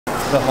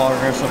the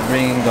horrors of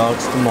bringing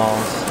dogs to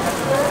malls.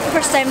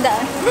 First time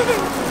daan.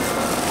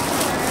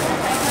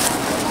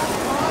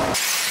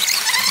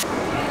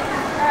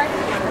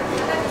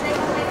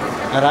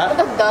 Ara?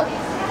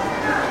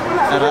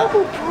 Ara?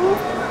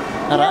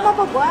 Ara?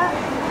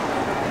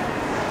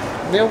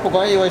 May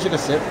mapagwa, iwan siya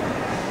kasi.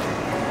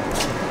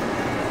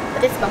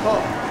 Patis ba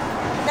ko?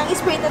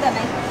 Nang-spray na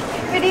danay.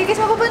 Pwede yung kasi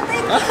mapapantay.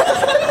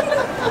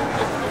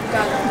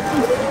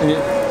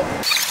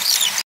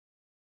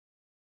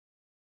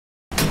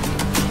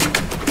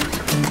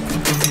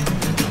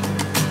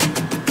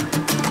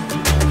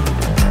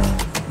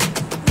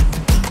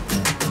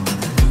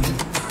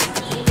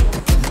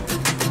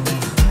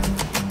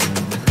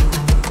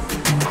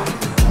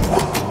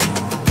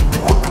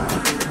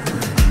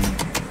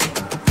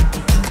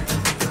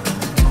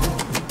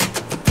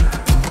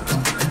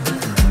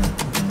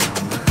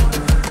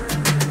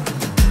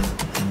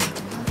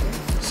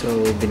 So,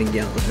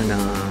 binigyan ko siya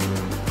ng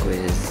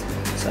quiz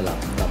sa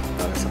laptop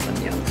para sa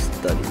kanyang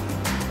study.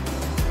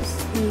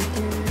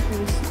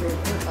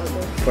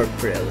 For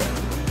prelim.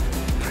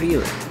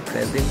 Prelim?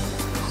 Prelim?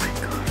 Oh my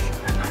gosh,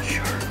 I'm not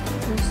sure.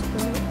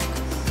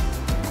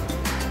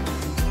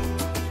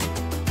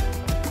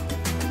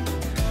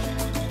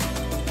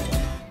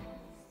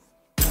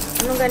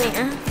 Anong gani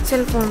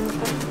cellphone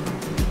ko.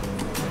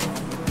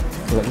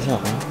 Wala isa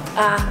ako?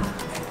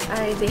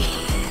 ID.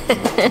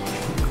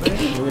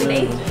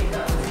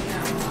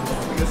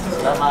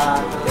 Salamat.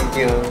 Thank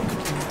you.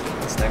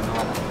 Next time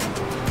naman.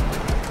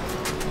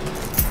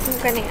 Anong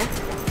gani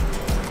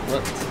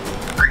What?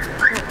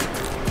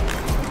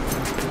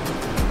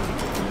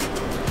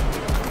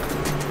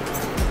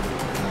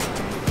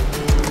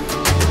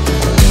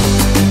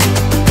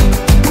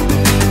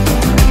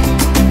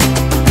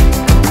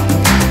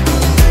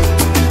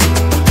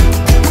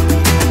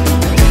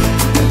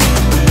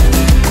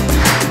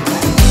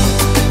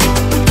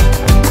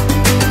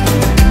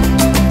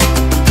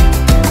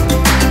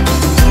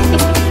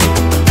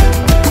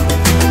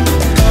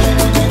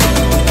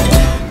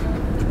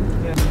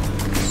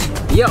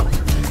 Yo!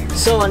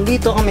 So,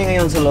 andito kami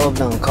ngayon sa loob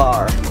ng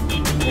car.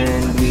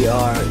 And we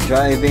are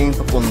driving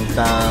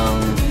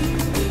papuntang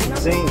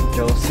St.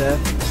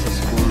 Joseph sa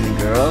school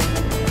girl.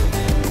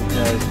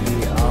 Because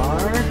we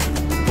are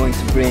going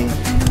to bring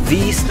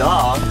these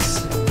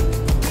dogs.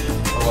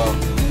 Oh well.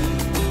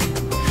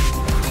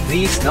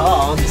 These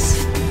dogs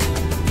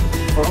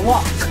for a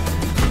walk.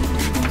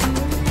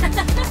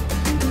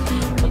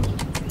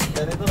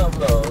 Ganito na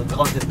bro. The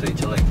content to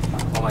each like,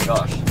 oh my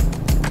gosh.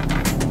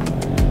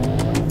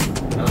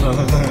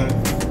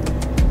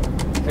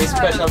 May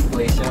special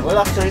place yan.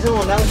 Well, actually, sa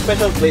muna, ang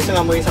special place na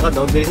nga mo yung sa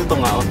kadog, dahil sa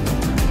tungao.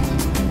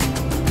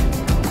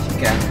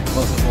 Chicken.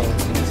 Also po,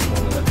 sinis mo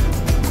nila.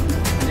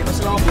 Hindi pa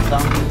sila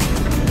maputang.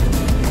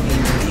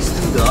 These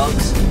two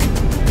dogs.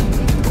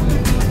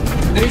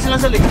 Dahil sila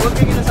sa likod,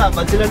 yung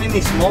kinasabad, sila ni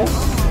Nismo.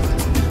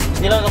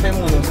 Hindi lang kapay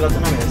munong, sila ito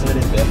namin, sila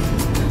din there.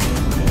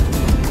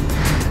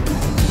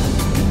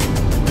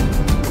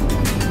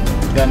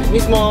 Ganit.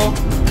 Nismo!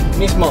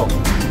 Nismo!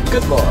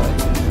 Good boy!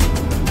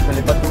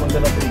 Nalipat naman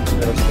dala ito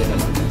pero sige na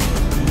lang.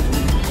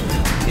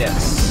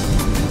 Yes.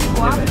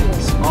 Wow.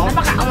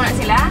 Napakaama na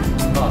sila?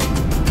 Oo.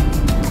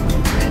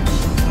 Mitch.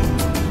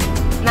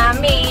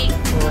 Nami.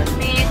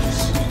 Mitch.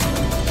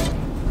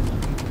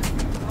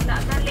 Wala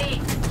dali.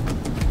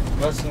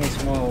 Mas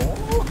mismo.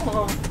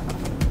 Cool.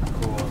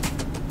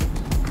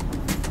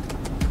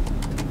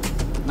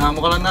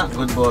 Namo ka lang na.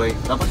 Good boy.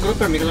 Dapat group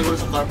permi ka lang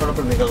sa car para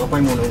permi ka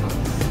kapay mo na.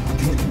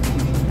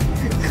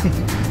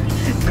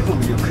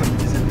 Gawin ka.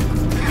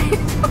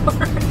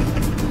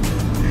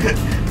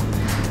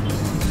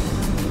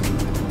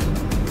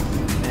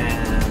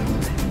 And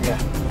yeah,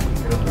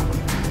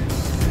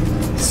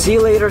 see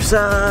you later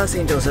sa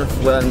St. Joseph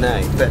when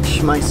I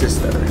fetch my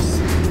sisters.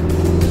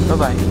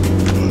 Bye bye.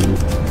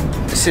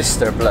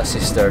 Sister plus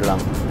sister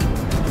lang,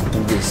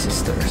 hindi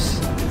sisters.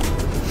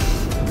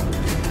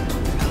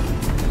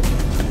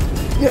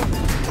 Yeah.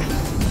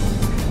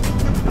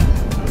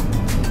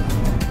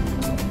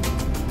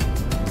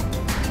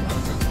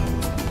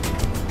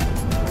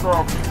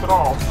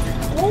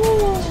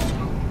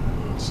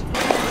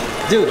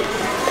 Dude,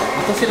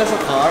 ito sila sa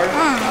car.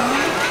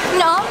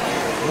 No?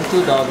 Yung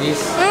two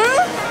doggies.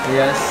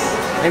 Yes.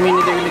 I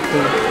mean, hindi really two.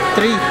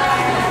 Three.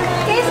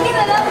 Kaya sige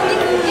na lang.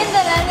 Yun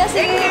na lang.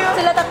 Kasi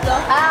sila tatlo.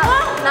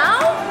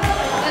 Now?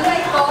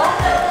 Nagay ko?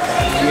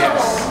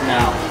 Yes,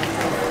 now.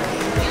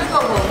 You go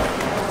home.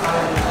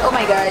 Oh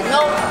my God.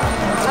 No.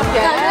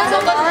 Okay.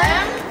 Ano ba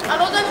them?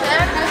 Ano ba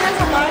them? Nasa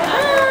sa car?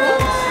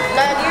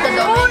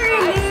 Oh,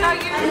 really?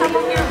 Some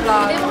of your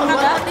vlog. Hindi mo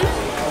kabati?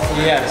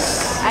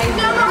 Yes. Ay,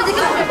 hindi ka mag-on,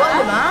 diba?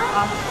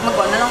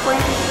 Mag-on na lang ko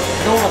yun.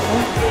 Go ako.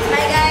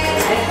 Bye,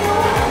 guys!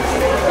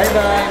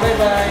 Bye-bye,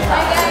 bye-bye.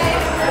 Bye,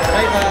 guys!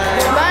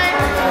 Bye-bye. Bye!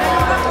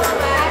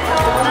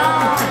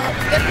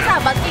 Ganda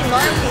sabat din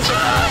mo, ang t-shirt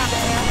ko.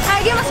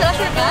 Ay, masala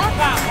siya ka?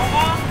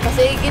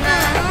 Kasi gina...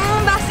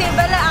 Basi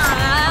bala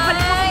ay!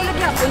 Balik mo kong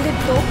laghapon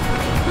dito.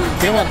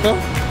 Sino man to?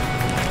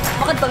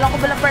 Bakit to lang ko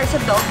bala para sa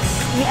dogs?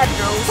 Ni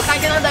Adro. Baka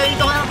gano'n daw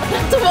ito ka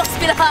naman tumos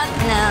pilahan.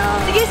 No.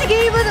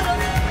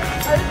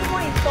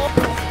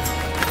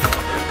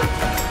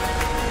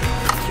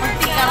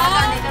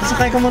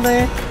 Sakay ka muna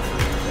eh.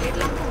 Wait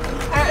lang.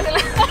 Ano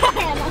lang?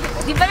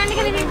 Di ba nani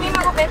ka nilibig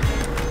makupit?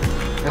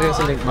 Kaya yung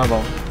silig, mabaw.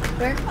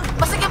 Where?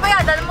 Basta ka ba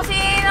yan? Dala mo si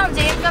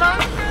Jane ka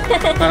ron?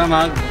 Para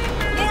mag...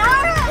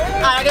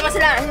 Lagyan mo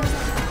sila.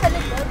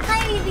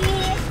 Hi,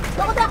 baby!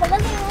 Bakit ako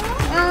lang yun?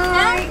 Ang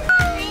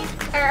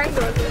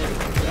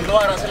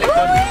gawa na sa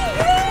likod.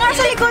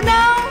 Nasa likod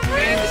na!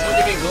 Kaya hindi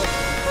sa bigo.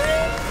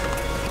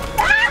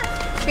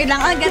 Wait lang,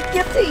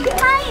 agat-gat siya.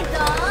 Hi,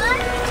 Don!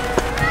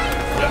 Ay,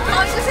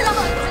 ko sila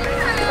ko.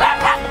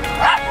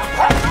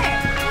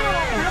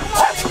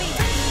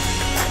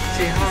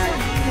 Say hi.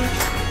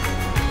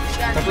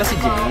 Tapos si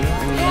Jane.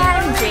 Yeah,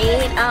 I'm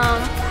Jane.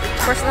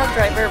 Personal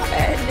driver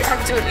pet,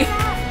 actually.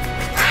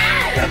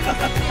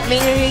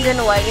 Main reason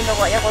why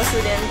ginawa ako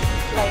student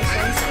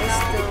license is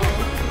to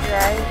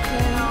drive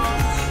him.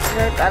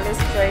 Drive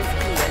Alice, drive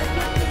here.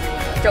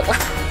 Joke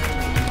lang.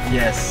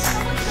 Yes.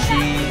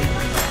 She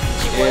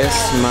is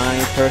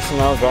my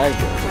personal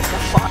driver. What the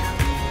fuck?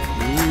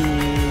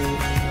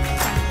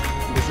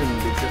 Listen,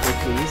 it's so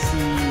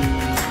crazy.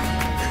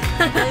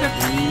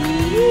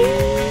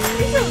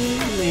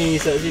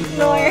 Isa si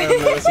Don.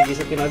 Sige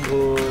sa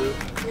pinag-hul.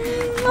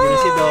 Hindi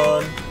si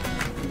Don.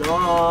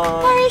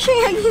 Don. Parang siya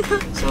yung gina.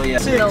 So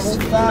yeah. 6, No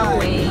 5,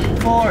 way.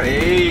 4,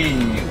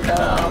 8.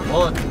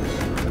 Kapot.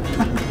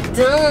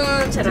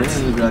 Dun! Charot.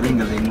 Galing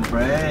mo,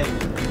 pre.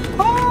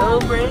 Oh,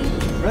 brain.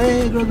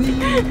 Pre, grabe.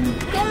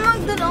 Kung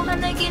magdulong ka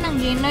na kayo ng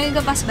game,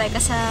 nagkapasbay ka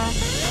sa...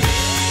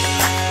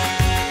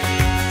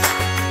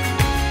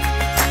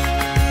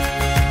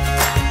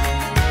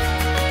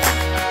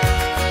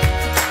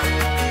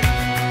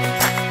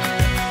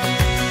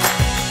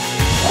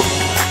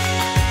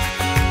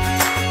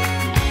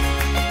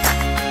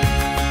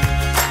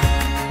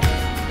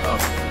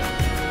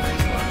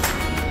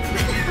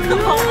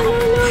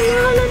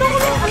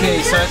 Okay,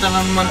 so ito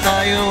na naman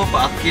tayo,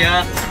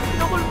 paakyat.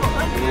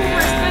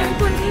 And...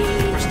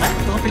 First time?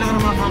 Ito, pila ka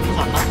naman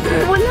nakakasaka?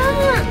 Wala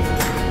nga.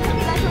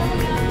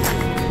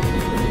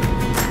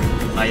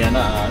 Ayan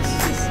na,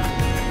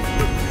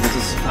 this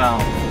is how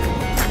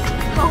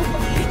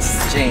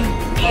Jane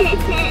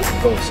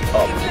goes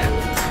up.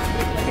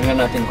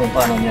 Tingnan natin kung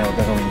paano niya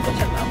gagawin ito.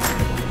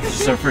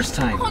 This is our first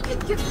time.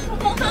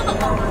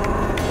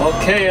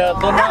 Okay,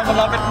 ito na,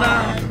 malapit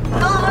na.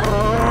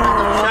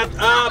 Shut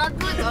up!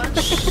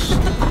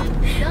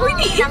 Uy,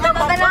 di ito pa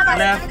pala.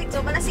 Left.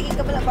 Sige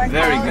ka pala, part.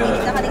 Very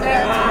good.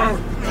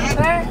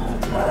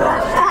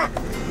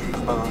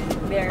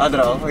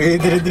 Adra,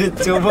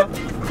 dire-diretso ba?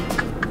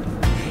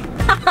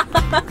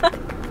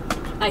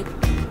 Ay.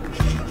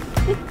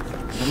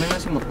 Dami na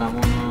simot na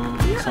mo na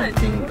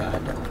something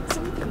bad.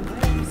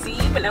 See,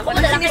 wala ko Kung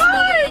na lalaki sinis.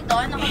 mo ito,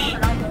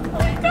 nakakalang mo ko.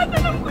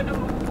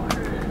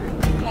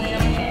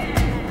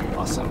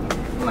 Awesome.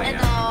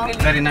 Ito.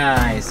 Very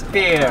nice.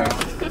 Here.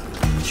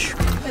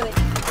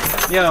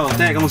 Yo,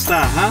 te,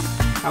 kamusta, ha?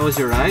 How was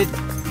your ride?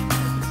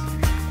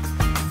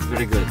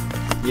 Very good.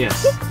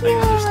 Yes, I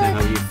understand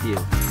how you feel.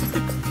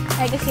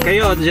 Ay, kasi...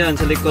 Kayo dyan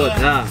sa likod,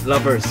 ha?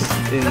 Lovers.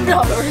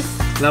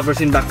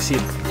 Lovers in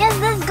backseat. Yes,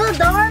 let's go,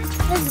 Don!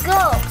 Let's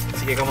go!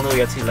 Sige,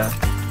 kamanuyat sila.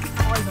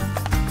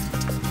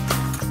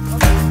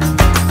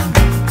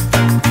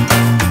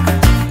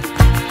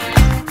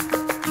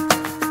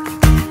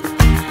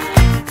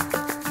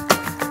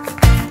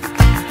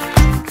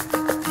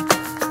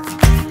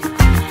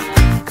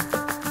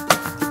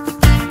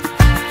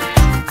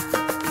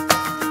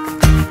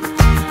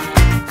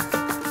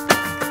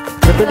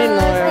 Ito din,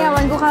 no?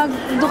 Ayawan ko kag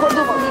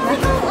duko-duko, di ba?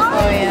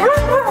 Oh, yeah.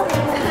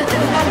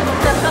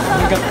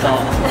 Hingap to.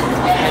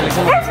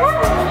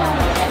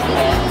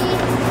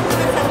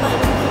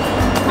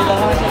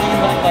 Kailangan siya yung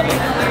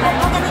balik-balik.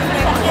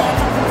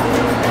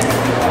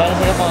 Para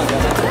sila mga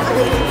gano'n.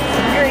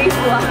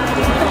 Grace lang.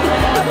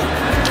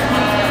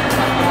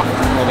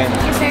 Okay na.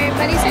 Sir,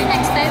 pali sir,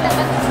 next time,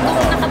 dapat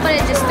kung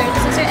nakaparegister,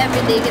 kasi sir,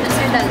 everyday, ganun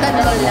sir, dal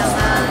lang.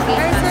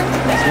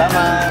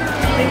 Salamat.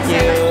 Thank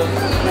you.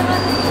 Okay, din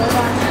naman.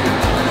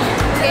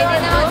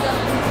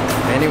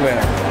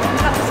 Anywhere.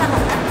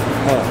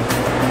 Oh.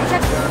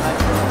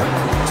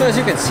 So as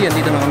you can see,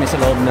 andito na kami sa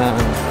loob ng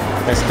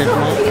Festive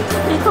Mall.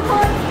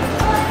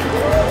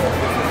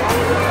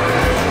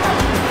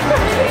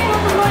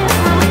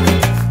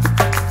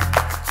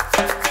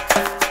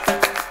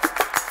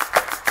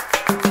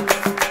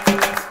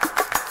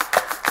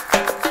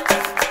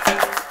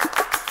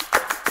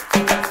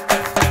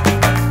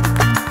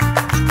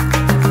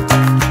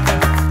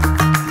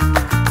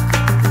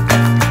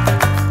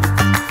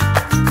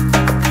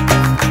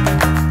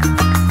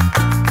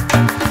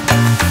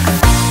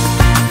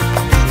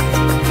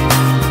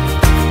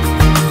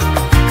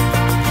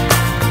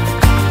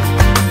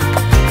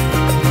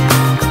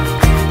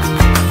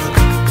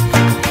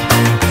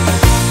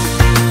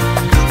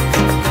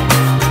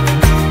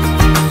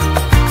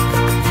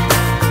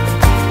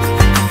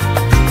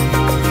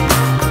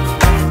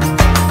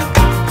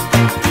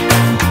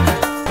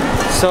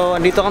 So,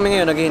 andito kami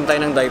ngayon, naghihintay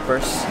ng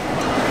diapers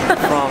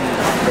from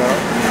girl.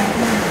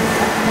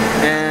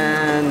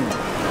 And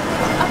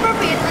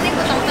Appropriate, ano yung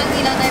butang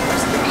ilang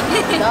diapers?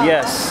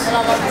 yes,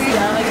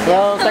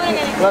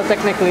 Well,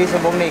 technically,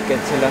 subong naked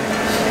sila.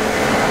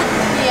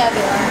 Yeah,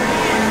 they are.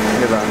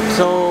 Diba?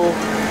 So,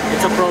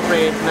 it's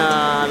appropriate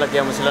na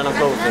lagyan mo sila ng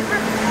clothing.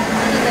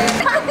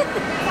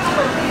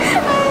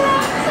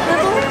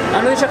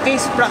 Ano siya,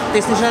 case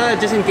practice na siya,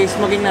 just in case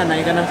maging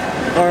nanay ka na.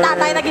 Or,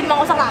 Tatay, naging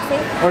mo ako sa klase.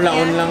 or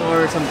laon lang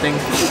or something.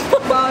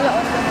 Laon.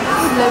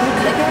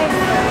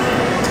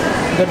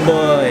 Good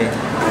boy.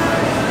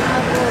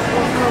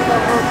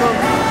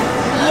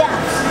 Yeah.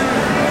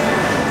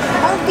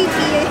 Ang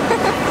pipi eh.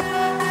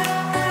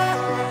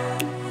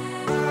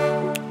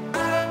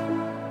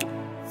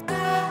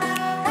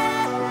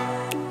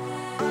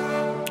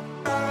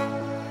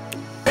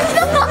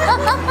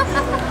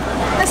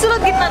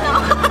 Nasunod kita na.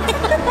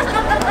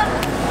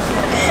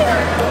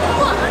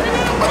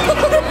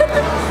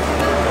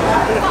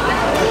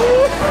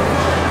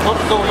 Oh,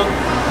 tulog.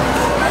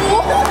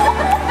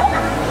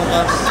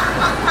 Bukas.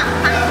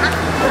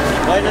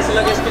 Bahay na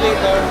sila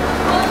escalator.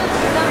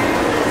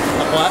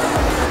 Aqua?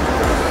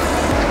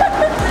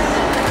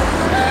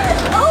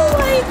 Oh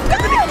my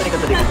God!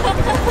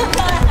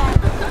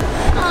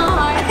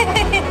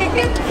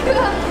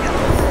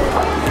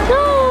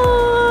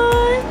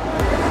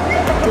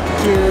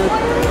 Cute.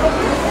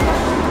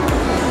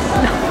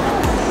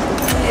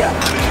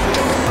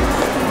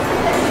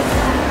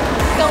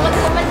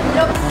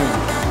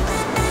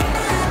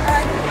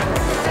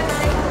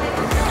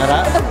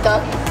 Ara?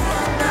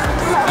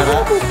 Ara?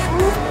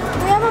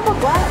 Kaya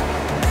mapagwa.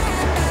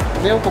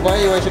 Hindi mo pa ba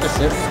iwan siya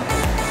kasi?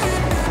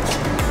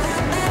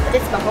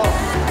 Alis pa ko.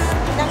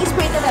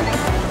 Nang-spray ito na lang.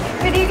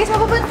 Pwede yung kasi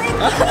mapapantay.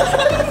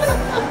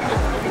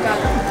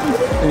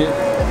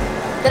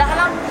 Dala ka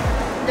lang.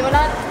 Di mo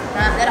lahat.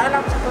 Dala ka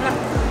lang. Sakto lang.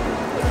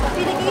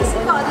 Pwede yung kasi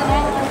ko. Ano na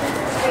yung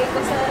spray ko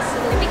sa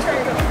picture.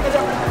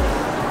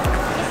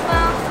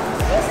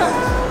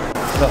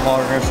 The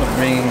horrors of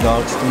bringing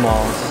dogs to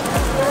malls.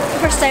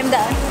 First time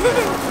daan.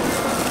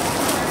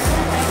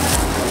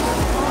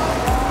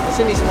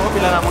 Kasi nisip mo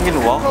pila namang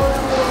ginawa.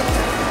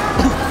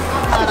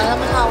 Para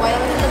naman away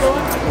naman nila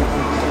doon.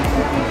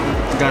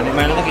 Gani,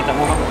 may nakita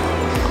mo ka?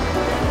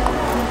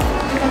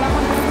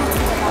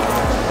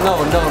 No.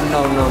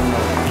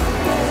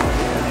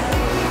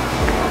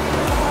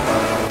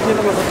 Hindi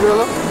naman sa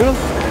girl.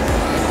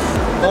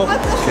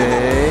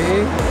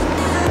 Okay.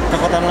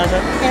 Takotan nga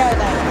siya. Kaya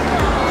tayo.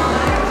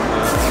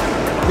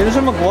 Hindi na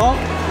siya mag-walk.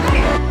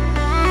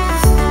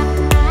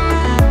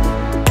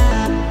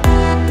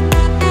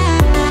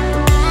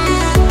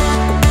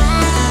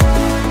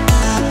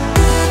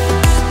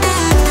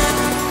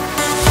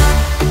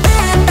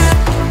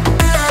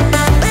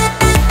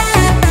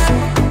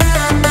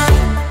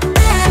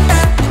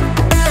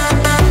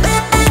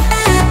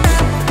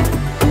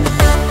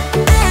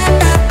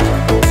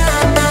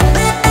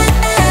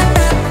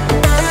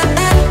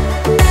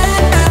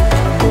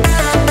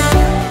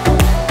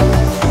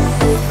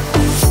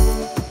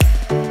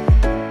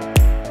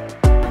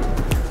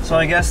 So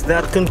I guess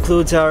that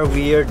concludes our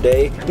weird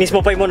day.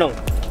 Mismo pa mo nung.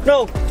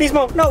 No!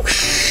 Mismo! No!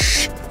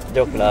 Shh!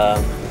 Joke lang.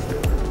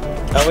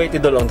 Wait,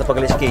 idolong.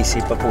 Tapagalis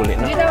Casey, papuli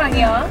na. Yun naman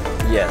yun?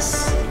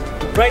 Yes.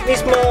 Right,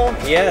 Mismo?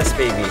 Yes,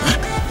 baby.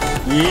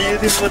 Yeah,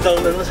 di mo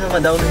down na siya.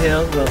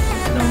 Downhill. Go.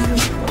 Downhill.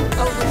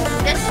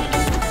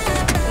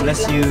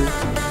 Bless you.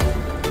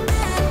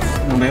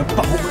 May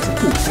pahubad sa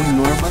puso ni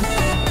Norman.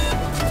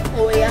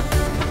 Oh, yeah.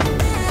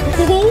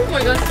 Oh my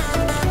God.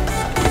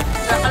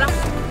 Dala ka lang.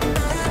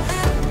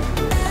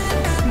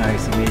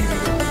 Nice, baby.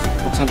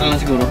 Buksan ka lang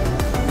siguro.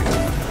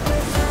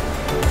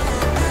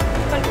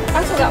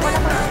 Ang suga mo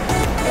naman.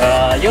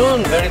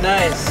 Yun, very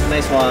nice.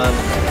 Nice one.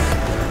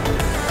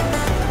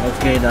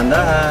 Okay,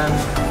 dandahan.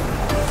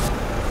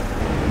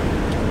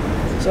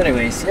 So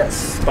anyways,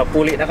 yes.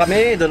 Papuli na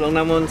kami. Dulong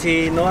namon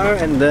si Nor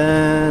and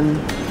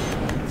then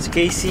si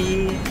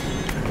Casey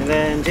and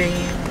then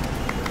Jane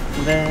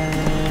and then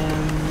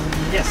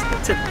yes,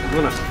 that's it.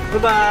 Muna.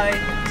 Bye-bye.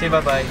 Say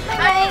bye-bye.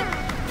 Bye.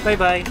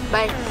 Bye-bye.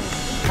 Bye.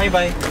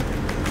 Bye-bye.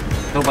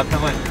 Lobat na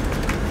ko eh.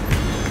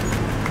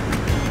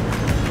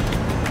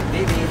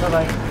 Baby,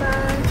 bye-bye.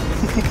 Bye.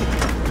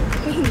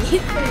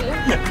 Ingit.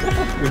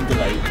 Yung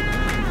tulay.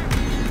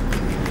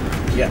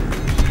 Yeah.